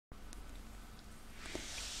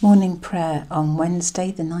Morning prayer on Wednesday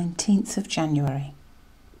the 19th of January.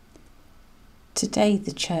 Today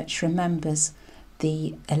the Church remembers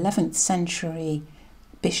the 11th century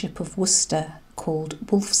Bishop of Worcester called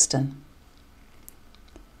Wulfstan.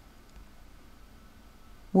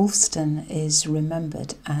 Wulfstan is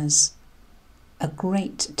remembered as a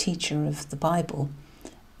great teacher of the Bible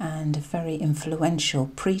and a very influential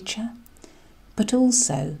preacher, but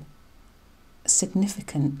also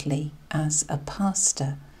significantly as a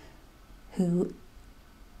pastor who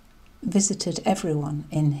visited everyone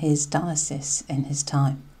in his diocese in his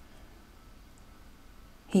time.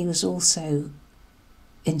 He was also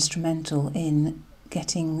instrumental in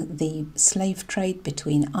getting the slave trade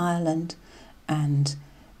between Ireland and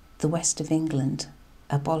the west of England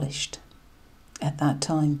abolished at that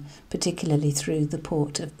time, particularly through the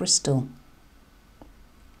port of Bristol.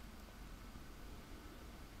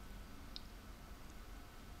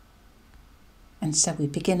 And so we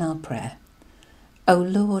begin our prayer. O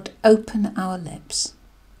Lord, open our lips,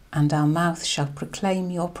 and our mouth shall proclaim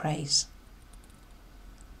your praise.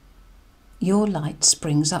 Your light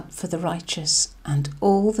springs up for the righteous, and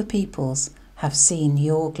all the peoples have seen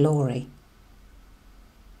your glory.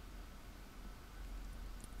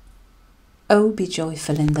 O be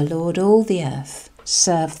joyful in the Lord, all the earth.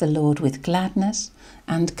 Serve the Lord with gladness,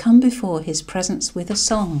 and come before his presence with a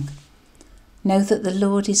song. Know that the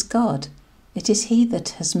Lord is God. It is he that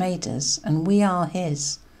has made us, and we are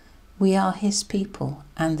his. We are his people,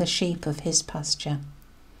 and the sheep of his pasture.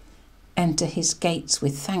 Enter his gates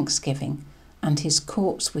with thanksgiving, and his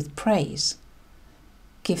courts with praise.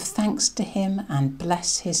 Give thanks to him, and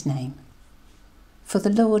bless his name. For the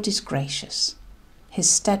Lord is gracious. His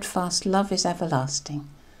steadfast love is everlasting,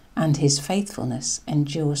 and his faithfulness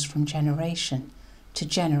endures from generation to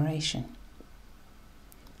generation.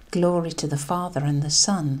 Glory to the Father, and the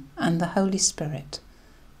Son, and the Holy Spirit,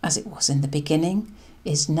 as it was in the beginning,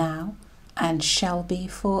 is now, and shall be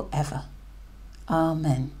forever.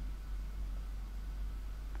 Amen.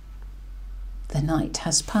 The night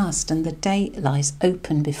has passed, and the day lies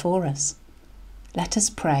open before us. Let us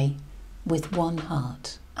pray with one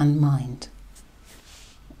heart and mind.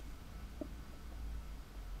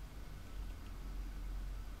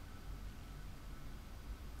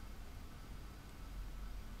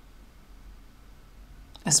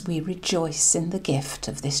 As we rejoice in the gift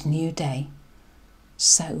of this new day,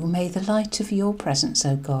 so may the light of your presence,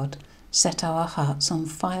 O God, set our hearts on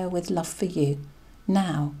fire with love for you,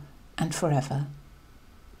 now and forever.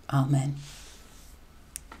 Amen.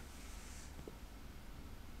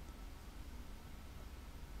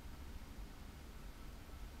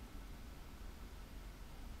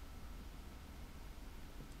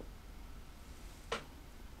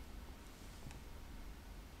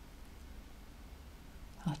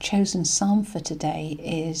 Our chosen psalm for today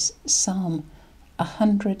is Psalm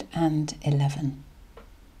 111.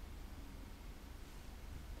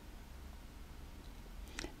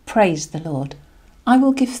 Praise the Lord. I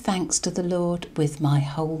will give thanks to the Lord with my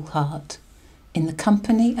whole heart, in the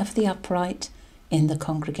company of the upright, in the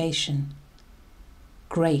congregation.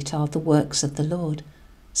 Great are the works of the Lord,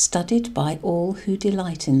 studied by all who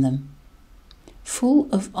delight in them. Full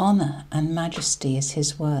of honour and majesty is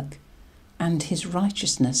his work, and his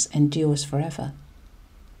righteousness endures forever.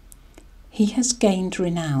 He has gained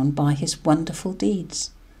renown by his wonderful deeds.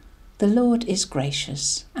 The Lord is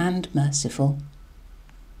gracious and merciful.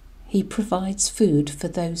 He provides food for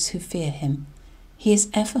those who fear him. He is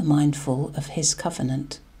ever mindful of his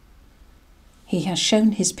covenant. He has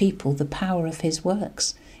shown his people the power of his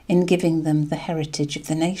works in giving them the heritage of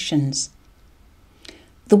the nations.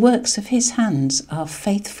 The works of his hands are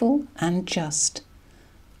faithful and just.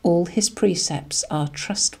 All his precepts are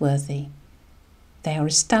trustworthy. They are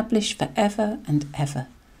established for ever and ever,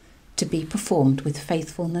 to be performed with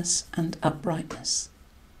faithfulness and uprightness.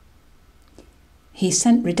 He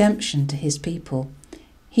sent redemption to his people.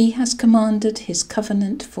 He has commanded his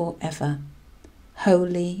covenant forever.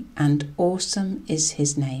 Holy and awesome is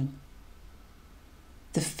his name.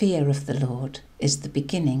 The fear of the Lord is the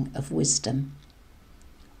beginning of wisdom.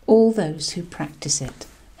 All those who practice it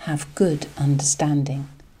have good understanding.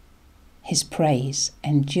 His praise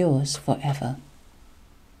endures forever.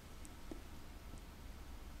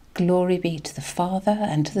 Glory be to the Father,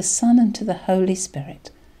 and to the Son, and to the Holy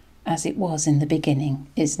Spirit, as it was in the beginning,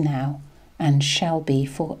 is now, and shall be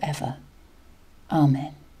forever.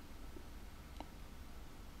 Amen.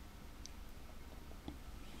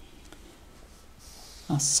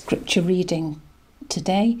 Our scripture reading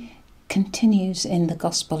today continues in the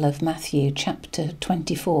Gospel of Matthew, chapter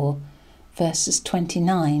 24, verses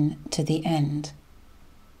 29 to the end.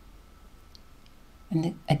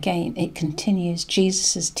 And again, it continues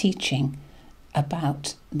Jesus' teaching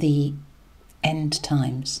about the end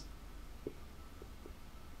times.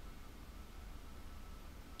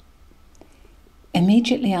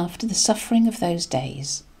 Immediately after the suffering of those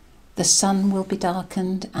days, the sun will be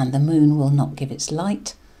darkened and the moon will not give its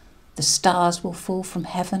light. The stars will fall from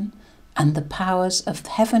heaven and the powers of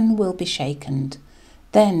heaven will be shaken.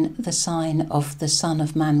 Then the sign of the Son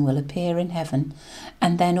of Man will appear in heaven,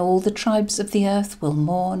 and then all the tribes of the earth will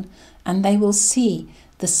mourn, and they will see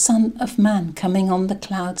the Son of Man coming on the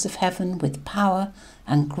clouds of heaven with power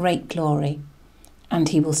and great glory. And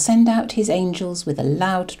he will send out his angels with a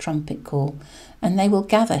loud trumpet call, and they will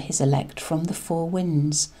gather his elect from the four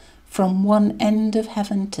winds, from one end of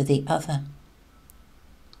heaven to the other.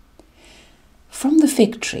 From the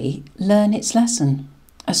fig tree, learn its lesson.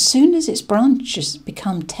 As soon as its branches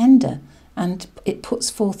become tender and it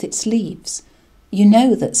puts forth its leaves, you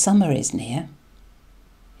know that summer is near.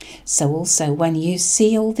 So also when you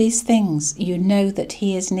see all these things, you know that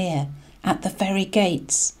he is near, at the very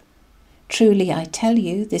gates. Truly I tell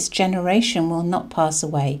you, this generation will not pass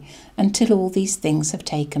away until all these things have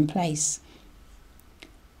taken place.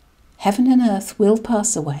 Heaven and earth will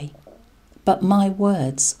pass away, but my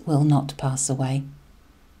words will not pass away.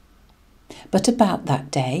 But about that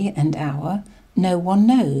day and hour no one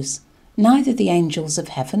knows, neither the angels of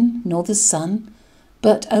heaven nor the Son,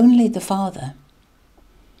 but only the Father.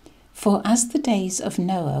 For as the days of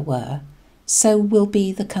Noah were, so will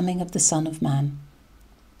be the coming of the Son of Man.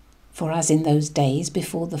 For as in those days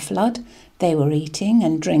before the flood, they were eating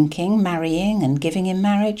and drinking, marrying and giving in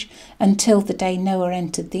marriage, until the day Noah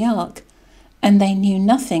entered the ark, and they knew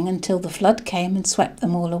nothing until the flood came and swept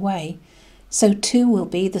them all away, so too will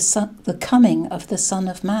be the coming of the Son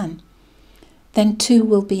of Man. Then two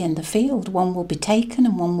will be in the field, one will be taken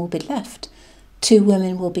and one will be left. Two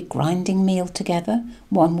women will be grinding meal together,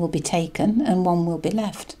 one will be taken and one will be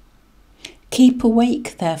left. Keep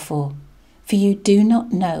awake, therefore, for you do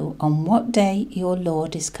not know on what day your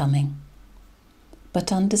Lord is coming.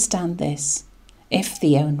 But understand this, if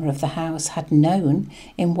the owner of the house had known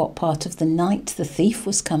in what part of the night the thief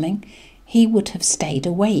was coming, he would have stayed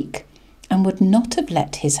awake and would not have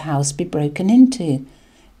let his house be broken into.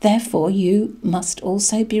 Therefore you must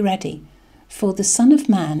also be ready, for the Son of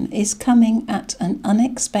Man is coming at an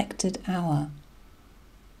unexpected hour.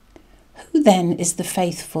 Who then is the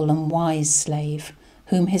faithful and wise slave,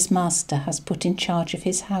 whom his master has put in charge of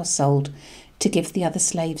his household, to give the other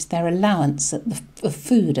slaves their allowance of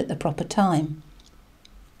food at the proper time?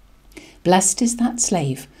 Blessed is that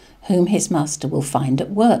slave whom his master will find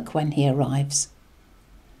at work when he arrives.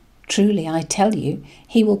 Truly, I tell you,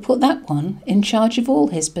 he will put that one in charge of all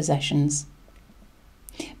his possessions.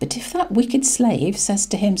 But if that wicked slave says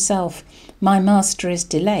to himself, "My master is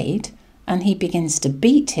delayed," and he begins to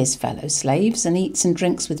beat his fellow slaves and eats and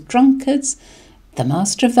drinks with drunkards, the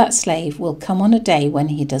master of that slave will come on a day when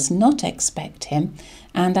he does not expect him,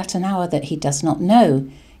 and at an hour that he does not know.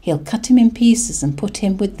 He'll cut him in pieces and put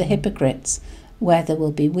him with the hypocrites, where there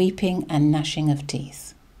will be weeping and gnashing of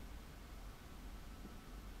teeth.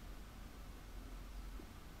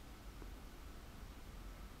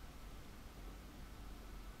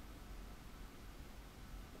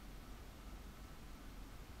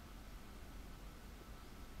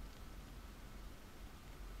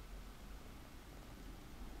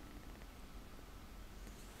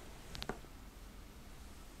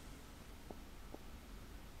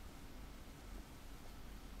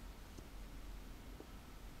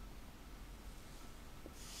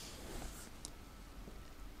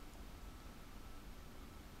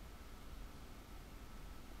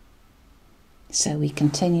 So we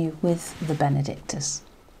continue with the Benedictus.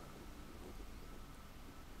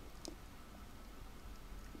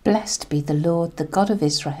 Blessed be the Lord, the God of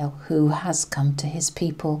Israel, who has come to his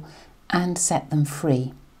people and set them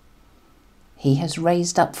free. He has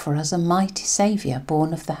raised up for us a mighty Saviour,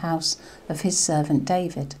 born of the house of his servant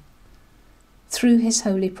David. Through his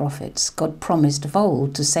holy prophets, God promised of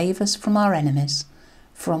old to save us from our enemies,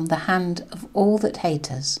 from the hand of all that hate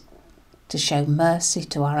us, to show mercy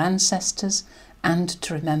to our ancestors and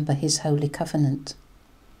to remember his holy covenant.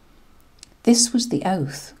 This was the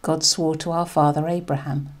oath God swore to our father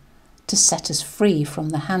Abraham, to set us free from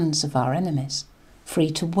the hands of our enemies, free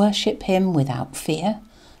to worship him without fear,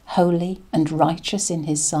 holy and righteous in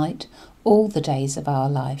his sight all the days of our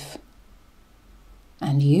life.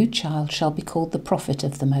 And you, child, shall be called the prophet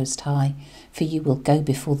of the Most High, for you will go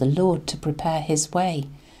before the Lord to prepare his way,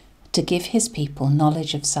 to give his people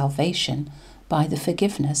knowledge of salvation by the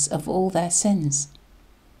forgiveness of all their sins.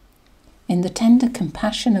 In the tender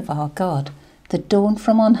compassion of our God, The dawn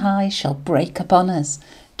from on high shall break upon us,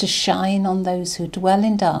 to shine on those who dwell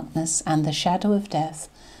in darkness and the shadow of death,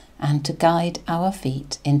 and to guide our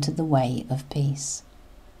feet into the way of peace.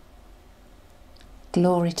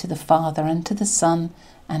 Glory to the Father, and to the Son,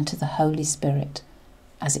 and to the Holy Spirit,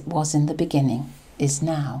 as it was in the beginning, is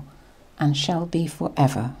now, and shall be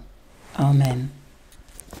forever. Amen.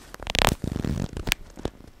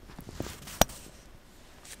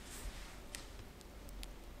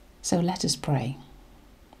 So let us pray.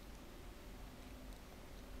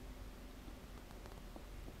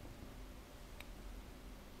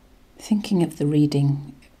 Thinking of the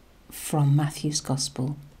reading from Matthew's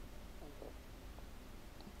Gospel,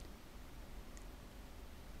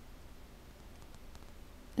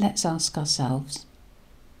 let's ask ourselves,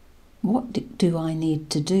 what do I need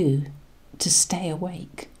to do to stay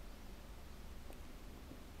awake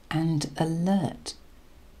and alert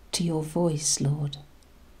to your voice, Lord?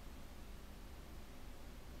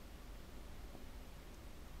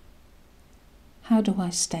 How do I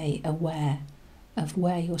stay aware of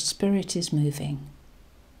where your Spirit is moving?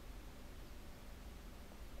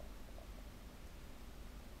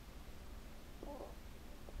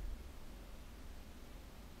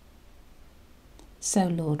 So,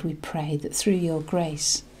 Lord, we pray that through your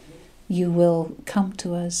grace you will come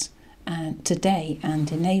to us today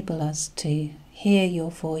and enable us to hear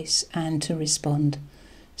your voice and to respond,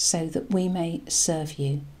 so that we may serve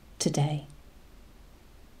you today.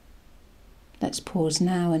 Let's pause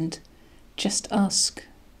now and just ask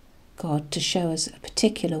God to show us a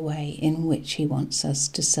particular way in which he wants us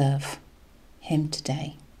to serve him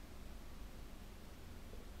today.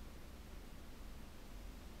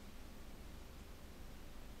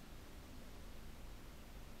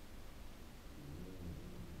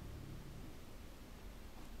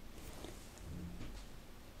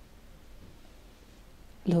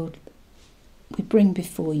 Lord, we bring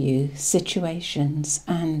before you situations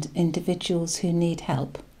and individuals who need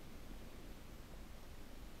help,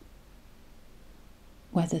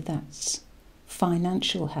 whether that's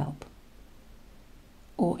financial help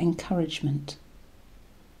or encouragement.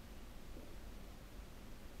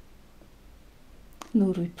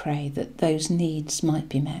 Lord, we pray that those needs might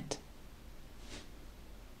be met.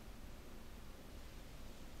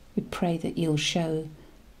 We pray that you'll show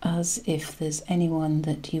us if there's anyone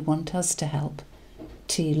that you want us to help,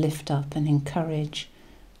 to lift up and encourage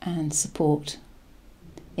and support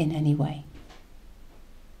in any way.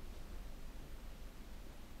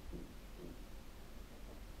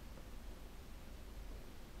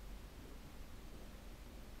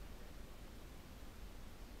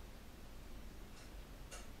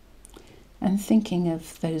 And thinking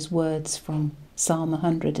of those words from Psalm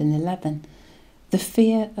 111, the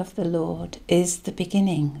fear of the Lord is the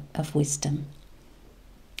beginning of wisdom.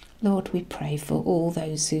 Lord, we pray for all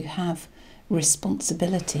those who have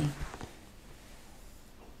responsibility.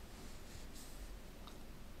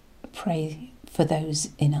 Pray for those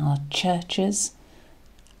in our churches,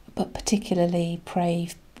 but particularly pray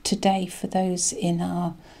today for those in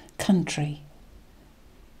our country.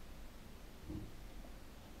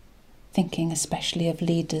 Thinking especially of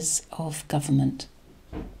leaders of government.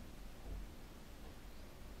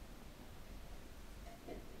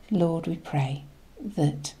 Lord, we pray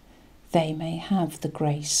that they may have the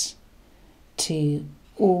grace to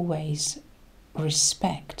always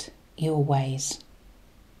respect your ways.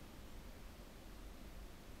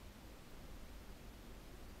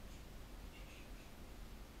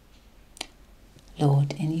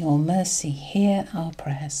 Lord, in your mercy, hear our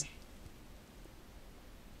prayers.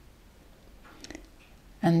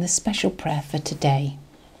 And the special prayer for today.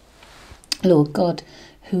 Lord God,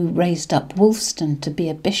 who raised up Wolfston to be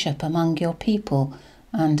a bishop among your people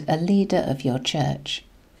and a leader of your church,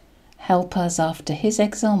 help us after his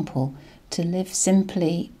example to live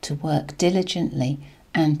simply, to work diligently,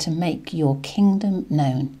 and to make your kingdom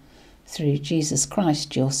known through Jesus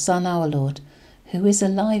Christ, your Son, our Lord, who is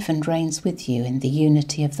alive and reigns with you in the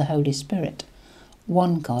unity of the Holy Spirit,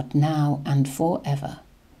 one God, now and forever.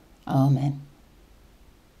 Amen.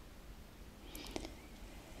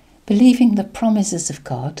 Believing the promises of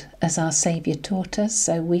God, as our Saviour taught us,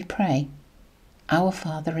 so we pray. Our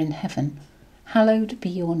Father in heaven, hallowed be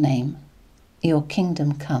your name. Your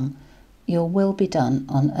kingdom come, your will be done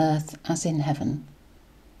on earth as in heaven.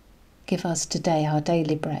 Give us today our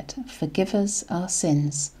daily bread. Forgive us our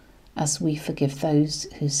sins, as we forgive those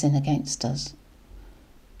who sin against us.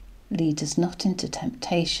 Lead us not into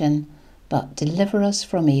temptation, but deliver us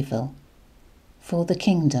from evil. For the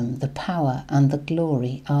kingdom, the power, and the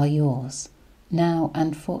glory are yours, now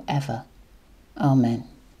and forever. Amen.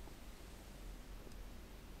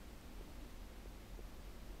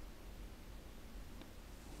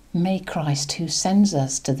 May Christ, who sends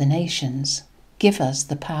us to the nations, give us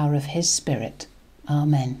the power of his Spirit.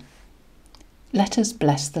 Amen. Let us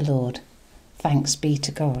bless the Lord. Thanks be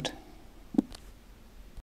to God.